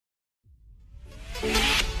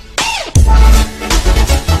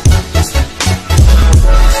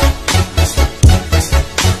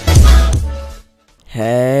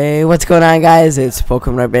what's going on, guys? It's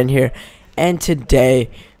Pokemon Red here, and today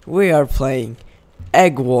we are playing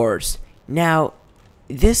Egg Wars. Now,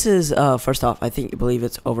 this is first off, I believe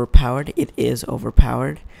it's overpowered. It is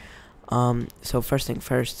overpowered. So first thing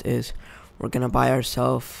first is we're gonna buy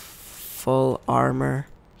ourselves full armor,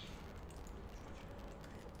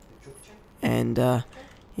 and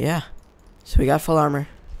yeah. So we got full armor.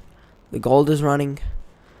 The gold is running.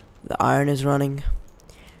 The iron is running.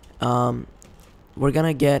 We're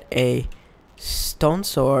gonna get a stone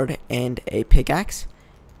sword and a pickaxe,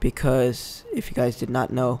 because if you guys did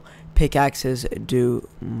not know, pickaxes do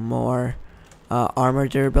more armor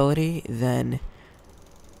durability than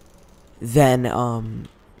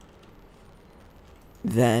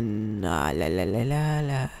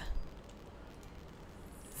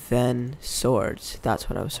swords. That's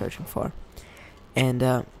what I was searching for.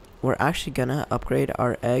 And we're actually gonna upgrade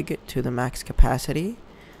our egg to the max capacity.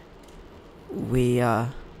 We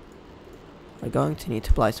are going to need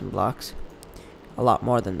to buy some blocks, a lot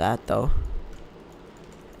more than that though,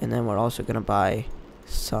 and then we're also gonna buy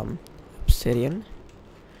some obsidian,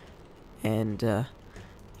 and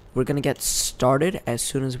we're gonna get started as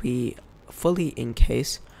soon as we fully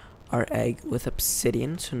encase our egg with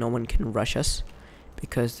obsidian, so no one can rush us,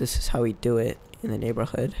 because this is how we do it in the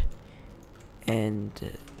neighborhood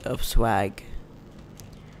and of swag.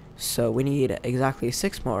 So we need exactly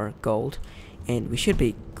 6 more gold, and we should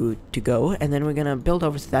be good to go. And then we're gonna build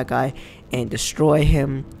over to that guy and destroy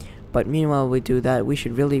him. But meanwhile we do that, we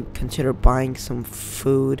should really consider buying some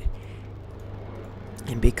food,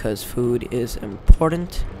 and because food is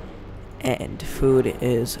important and food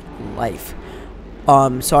is life.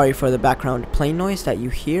 Sorry for the background plane noise that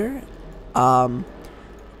you hear. And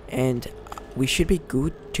we should be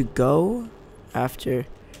good to go after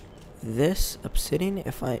this obsidian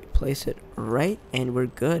if I place it right, and we're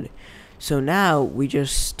good. So now we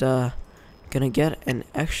just gonna get an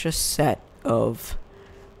extra set of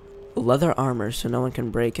leather armor so no one can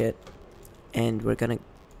break it, and we're gonna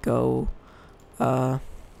go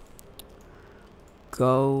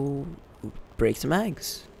break some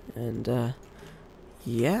eggs. And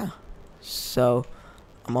yeah, so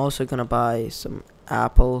I'm also gonna buy some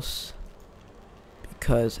apples,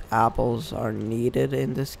 because apples are needed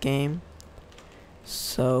in this game.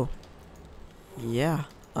 So yeah,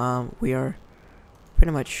 we are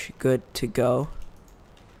pretty much good to go,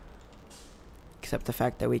 except the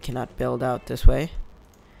fact that we cannot build out this way.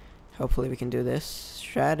 Hopefully we can do this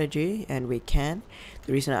strategy, and we can.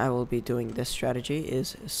 The reason I will be doing this strategy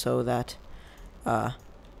is so that I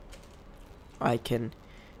can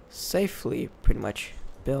safely pretty much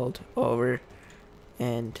build over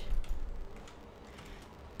and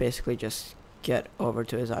basically just get over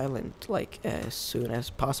to his island like as soon as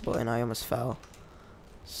possible. And I almost fell.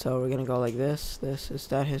 So we're gonna go like this. Is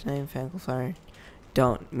that his name? Fanglefire?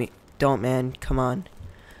 Don't man, come on.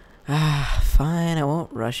 Fine, I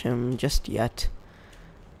won't rush him just yet.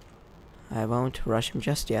 I'll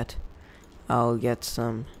get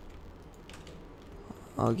some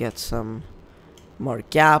more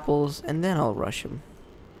gapples, and then I'll rush him.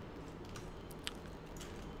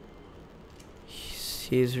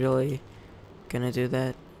 He's really gonna do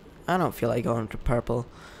that. I don't feel like going to purple.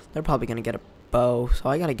 They're probably gonna get a bow, so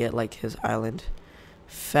I gotta get like his island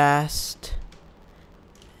fast.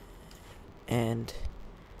 And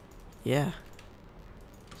yeah,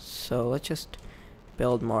 so let's just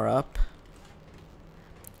build more up.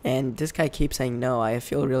 And this guy keeps saying no. I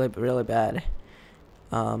feel really bad,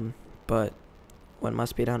 but what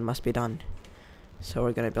must be done must be done. So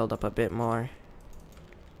we're gonna build up a bit more.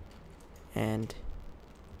 And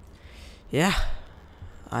yeah,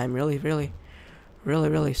 I'm really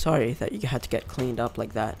sorry that you had to get cleaned up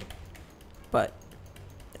like that. But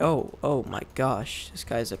oh my gosh, this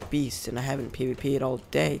guy's a beast, and I haven't PvP'd all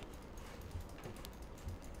day.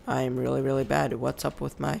 I'm really bad. What's up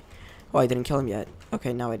with my... Oh, I didn't kill him yet.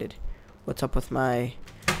 Okay, now I did. What's up with my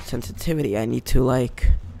sensitivity? I need to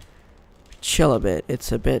like chill a bit.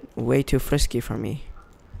 It's a bit way too frisky for me.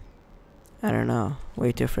 I don't know,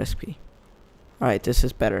 way too frisky. Alright, this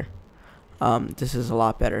is better. This is a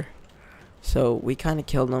lot better. So we kind of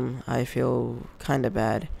killed him. I feel kind of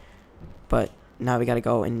bad, but now we gotta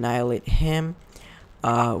go annihilate him.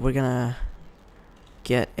 We're gonna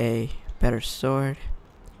get a better sword.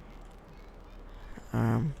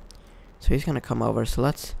 So he's gonna come over, so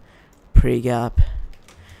let's pre-gap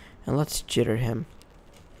and let's jitter him.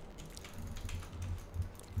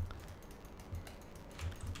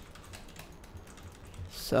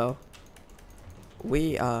 So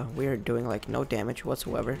we are doing like no damage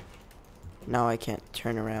whatsoever. Now I can't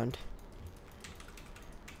turn around.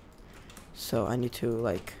 So I need to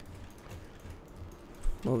like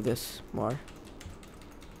move this more.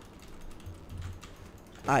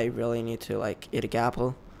 I really need to like eat a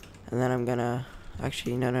apple, and then I'm gonna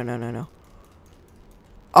actually no.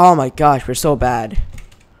 Oh my gosh, we're so bad.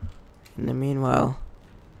 In the meanwhile,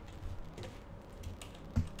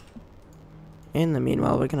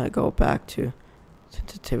 we're gonna go back to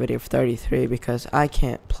sensitivity of 33 because I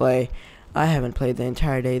can't play. I haven't played the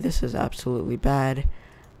entire day. This is absolutely bad.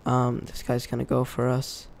 This guy's gonna go for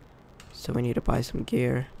us, so we need to buy some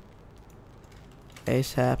gear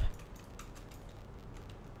ASAP.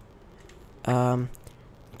 Need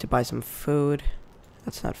to buy some food.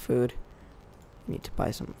 That's not food. Need to buy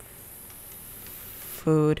some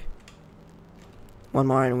food. One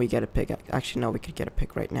more and we get a pick. Actually, no, we could get a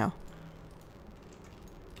pick right now.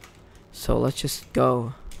 So let's just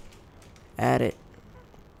go at it.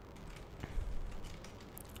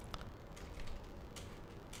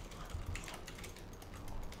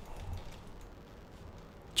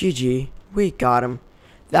 GG, we got him.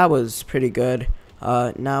 That was pretty good.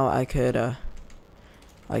 Now I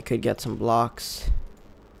could get some blocks,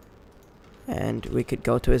 and we could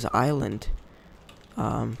go to his island.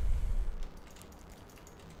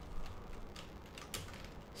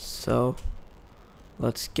 So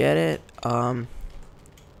let's get it.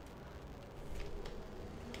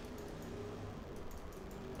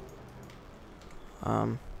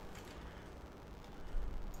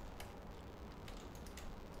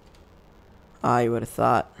 I would have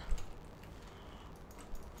thought.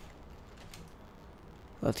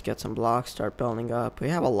 Let's get some blocks, start building up. We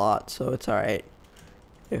have a lot, so it's alright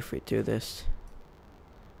if we do this.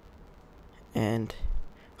 And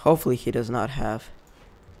hopefully he does not have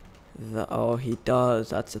the... Oh, he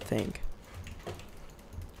does. That's the thing.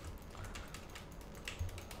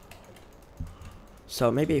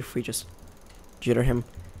 So maybe if we just jitter him,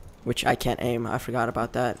 which I can't aim. I forgot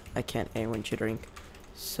about that. I can't aim when jittering.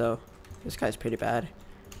 So this guy's pretty bad.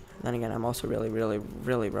 Then again, I'm also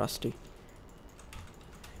really rusty.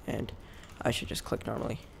 And I should just click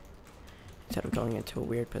normally instead of going into a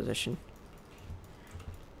weird position.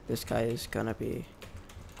 This guy is gonna be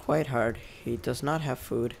quite hard. He does not have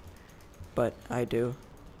food, but I do.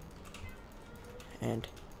 And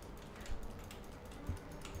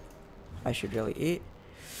I should really eat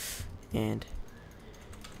and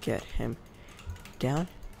get him down.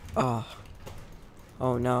 Oh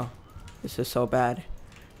no, this is so bad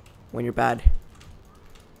when you're bad.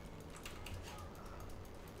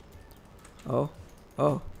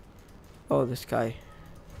 Oh, this guy.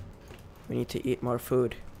 We need to eat more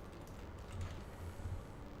food.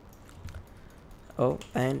 Oh,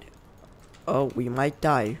 and we might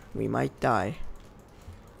die.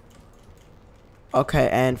 Okay,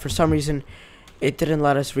 and for some reason it didn't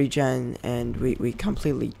let us regen, and we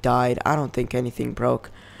completely died. I don't think anything broke.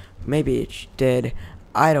 Maybe it did.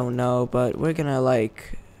 I don't know, but we're gonna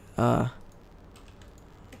like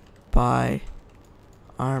buy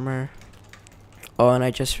armor. Oh, and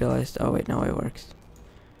I just realized, oh wait, no, it works.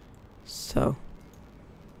 So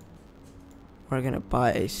we're gonna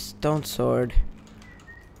buy a stone sword.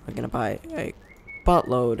 We're gonna buy a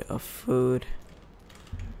buttload of food,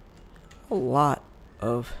 a lot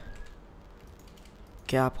of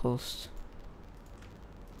apples,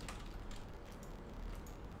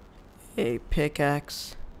 a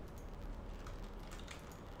pickaxe,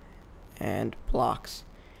 and blocks,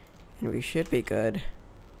 and we should be good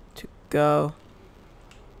to go.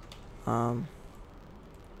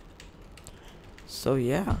 So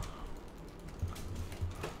yeah.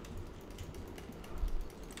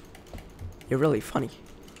 You're really funny.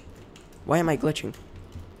 Why am I glitching?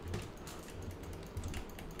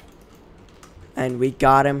 And we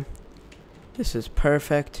got him. This is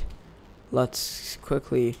perfect. Let's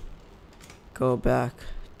quickly go back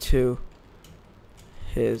to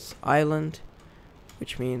his island,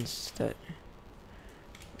 which means that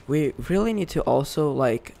we really need to also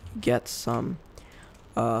like get some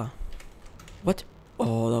what?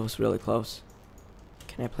 Oh, that was really close.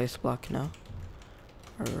 Can I place a block now?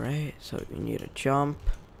 Alright, so we need a jump,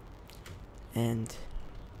 and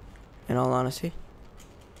in all honesty,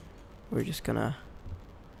 we're just gonna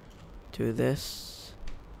do this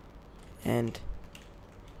and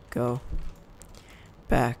go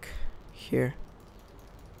back here,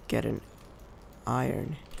 get an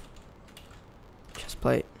iron chest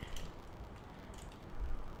plate.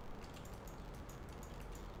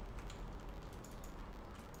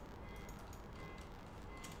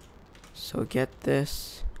 So get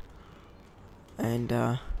this, and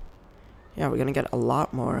yeah, we're gonna get a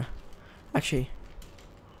lot more. Actually,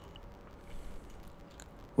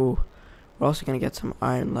 ooh, we're also gonna get some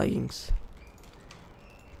iron leggings,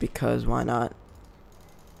 because why not?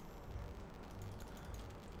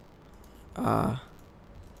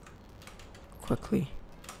 quickly.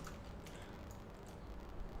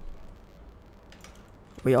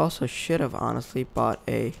 We also should have honestly bought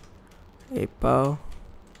a bow.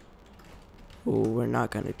 Ooh, we're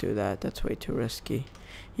not gonna do that. That's way too risky.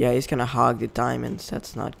 Yeah, he's gonna hog the diamonds.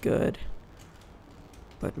 That's not good.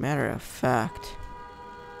 But matter of fact,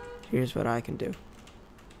 here's what I can do.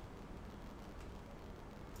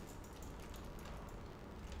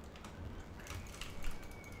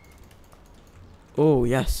 Oh,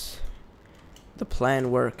 yes. The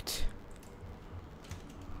plan worked.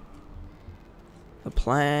 The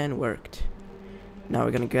plan worked. Now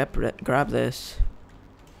we're gonna grab this,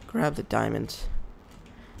 grab the diamonds,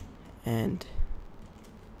 and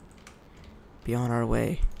be on our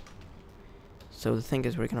way. So the thing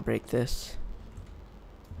is, we're gonna break this.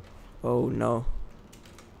 Oh no.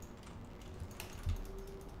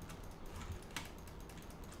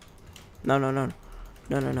 No, no, no.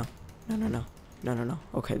 No, no, no. No, no, no. No, no, no.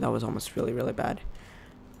 Okay, that was almost really, really bad.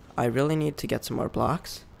 I really need to get some more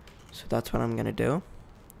blocks. So that's what I'm gonna do.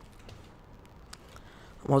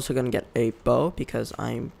 I'm also gonna get a bow because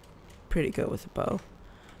I'm pretty good with a bow.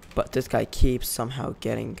 But this guy keeps somehow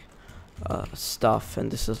getting stuff, and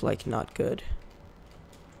this is like not good.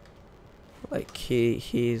 Like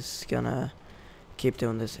he's gonna keep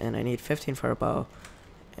doing this, and I need 15 for a bow,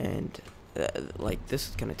 and like this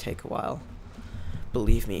is gonna take a while.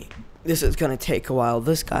 Believe me, this is gonna take a while.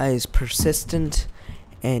 This guy is persistent,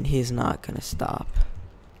 and he's not gonna stop.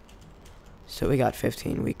 So we got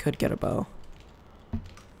 15. We could get a bow.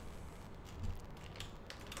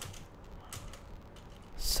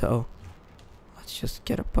 So let's just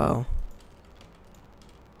get a bow.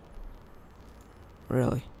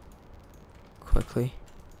 Really quickly.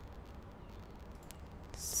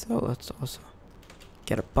 So let's also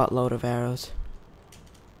get a buttload of arrows.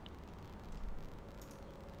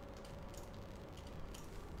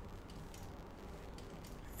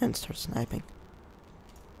 And start sniping.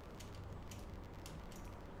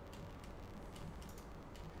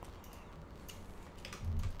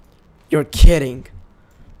 You're kidding.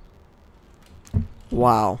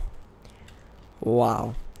 Wow.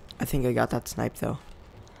 Wow. I think I got that snipe though.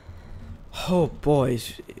 Oh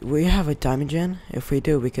boys, we have a diamond gen? If we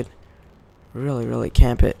do, we could really, really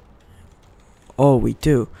camp it. Oh, we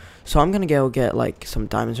do. So I'm gonna go get like some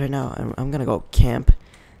diamonds right now, and I'm gonna go camp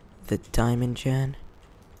the diamond gen.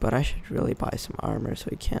 But I should really buy some armor so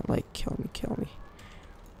he can't like kill me.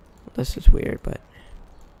 This is weird, but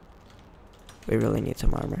we really need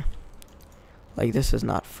some armor. Like, this is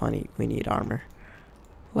not funny. We need armor.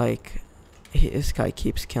 Like, this guy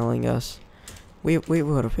keeps killing us. We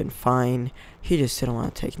would have been fine. He just didn't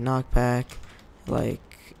want to take knockback.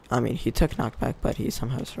 Like, I mean, he took knockback, but he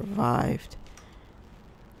somehow survived.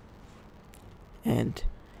 And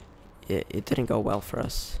it didn't go well for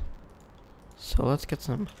us. So let's get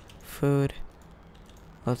some food.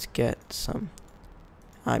 Let's get some...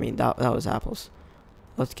 I mean, that was apples.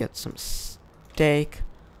 Let's get some steak.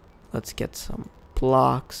 Let's get some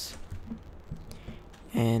blocks.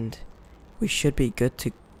 And we should be good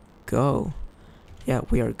to go. Yeah,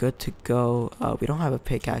 we are good to go. We don't have a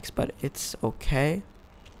pickaxe, but it's okay.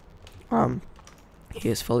 He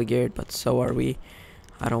is fully geared, but so are we.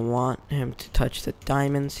 I don't want him to touch the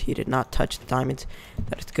diamonds. He did not touch the diamonds.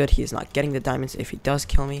 That is good. He is not getting the diamonds if he does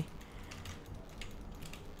kill me.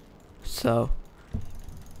 So,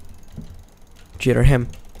 jitter him,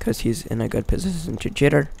 because he's in a good position to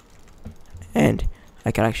jitter. And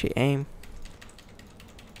I can actually aim.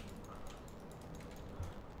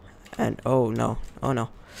 And oh no, oh no.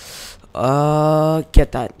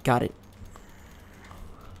 Get that, got it.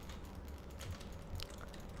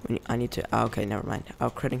 I need to, okay, never mind.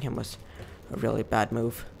 Out-critting him was a really bad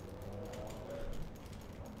move.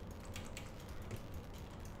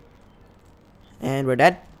 And we're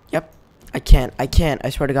dead. Yep. I can't, I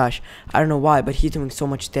swear to gosh. I don't know why, but he's doing so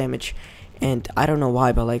much damage. And I don't know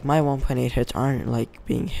why, but like my 1.8 hits aren't like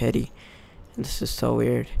being hitty. And this is so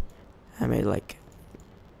weird. I made like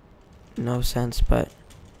no sense, but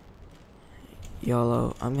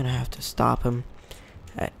YOLO, I'm gonna have to stop him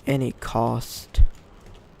at any cost.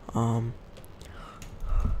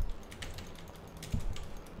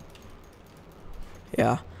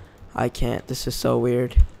 Yeah, I can't. This is so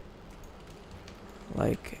weird.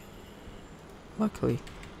 Like, luckily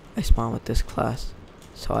I spawned with this class,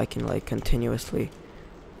 so I can like continuously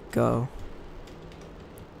go.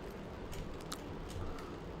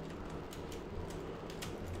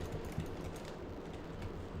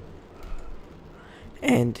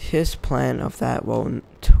 And his plan of that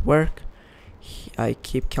won't work. I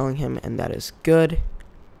keep killing him, and that is good.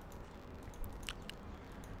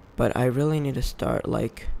 But I really need to start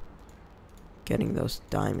like getting those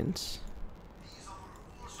diamonds.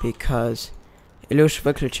 Because Илюш,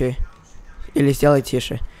 выключи. Или сделай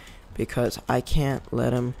тише. Because I can't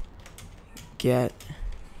let him get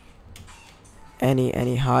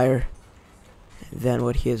any higher than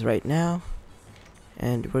what he is right now.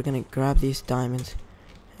 And we're gonna grab these diamonds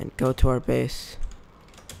and go to our base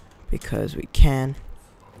because we can.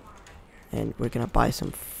 And we're gonna buy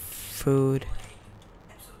some food.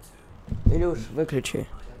 Илюш, выключи.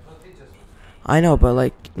 I know, but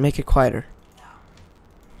like, make it quieter.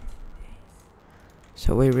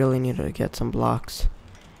 So we really need to get some blocks.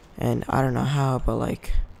 And I don't know how, but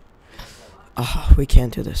like, we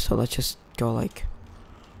can't do this. So let's just go like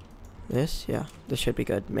this. Yeah, this should be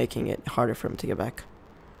good. Making it harder for him to get back.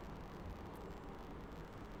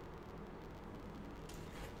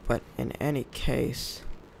 But in any case,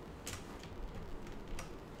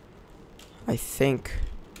 I think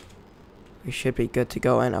we should be good to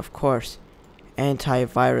go. And of course,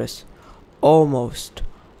 antivirus almost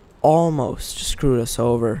screwed us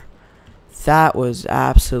over. That was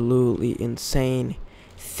absolutely insane.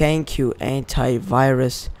 Thank you,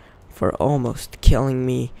 antivirus, for almost killing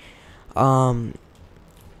me.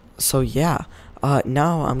 So yeah,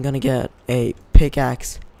 now I'm gonna get a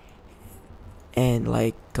pickaxe and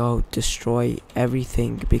like go destroy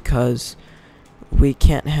everything because we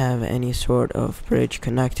can't have any sort of bridge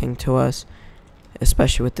connecting to us,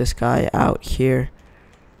 especially with this guy out here.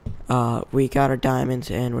 We got our diamonds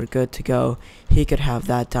and we're good to go. He could have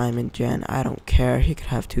that diamond gen, I don't care. He could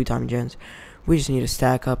have 2 diamond gens. We just need to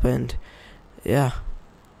stack up and yeah.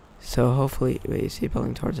 So hopefully, wait, is he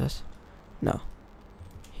building towards us? No,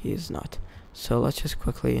 he is not. So let's just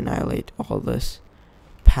quickly annihilate all this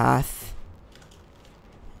path.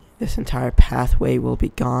 This entire pathway will be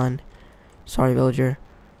gone. Sorry, villager,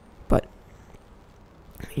 but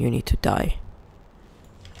you need to die.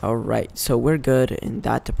 Alright, so we're good in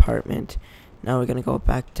that department. Now we're gonna go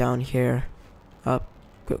back down here. Up,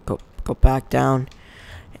 go back down.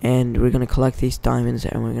 And we're gonna collect these diamonds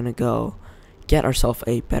and we're gonna go get ourselves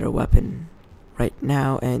a better weapon right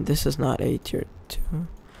now. And this is not a tier 2.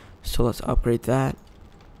 So let's upgrade that.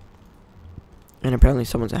 And apparently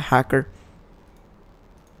someone's a hacker.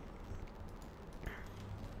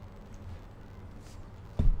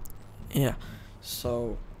 Yeah,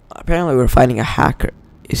 so apparently we're fighting a hacker.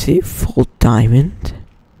 Is he full diamond?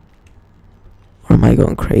 Or am I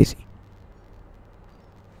going crazy?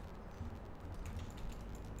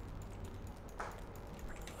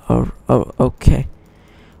 Oh, okay.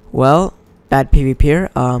 Well, bad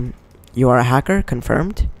PvPer. You are a hacker,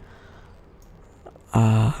 confirmed.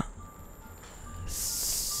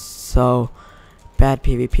 So bad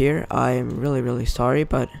PvPer. I'm really sorry,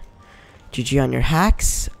 but GG on your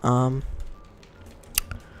hacks.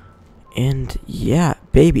 And yeah,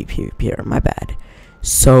 baby PvPer, my bad.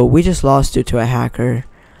 So we just lost due to a hacker.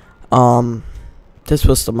 This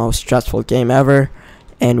was the most stressful game ever,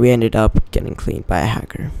 and we ended up getting cleaned by a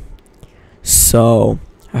hacker. So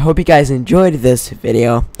I hope you guys enjoyed this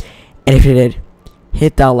video, and if you did,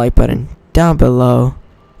 hit that like button down below.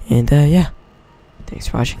 And yeah, thanks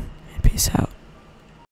for watching, and peace out.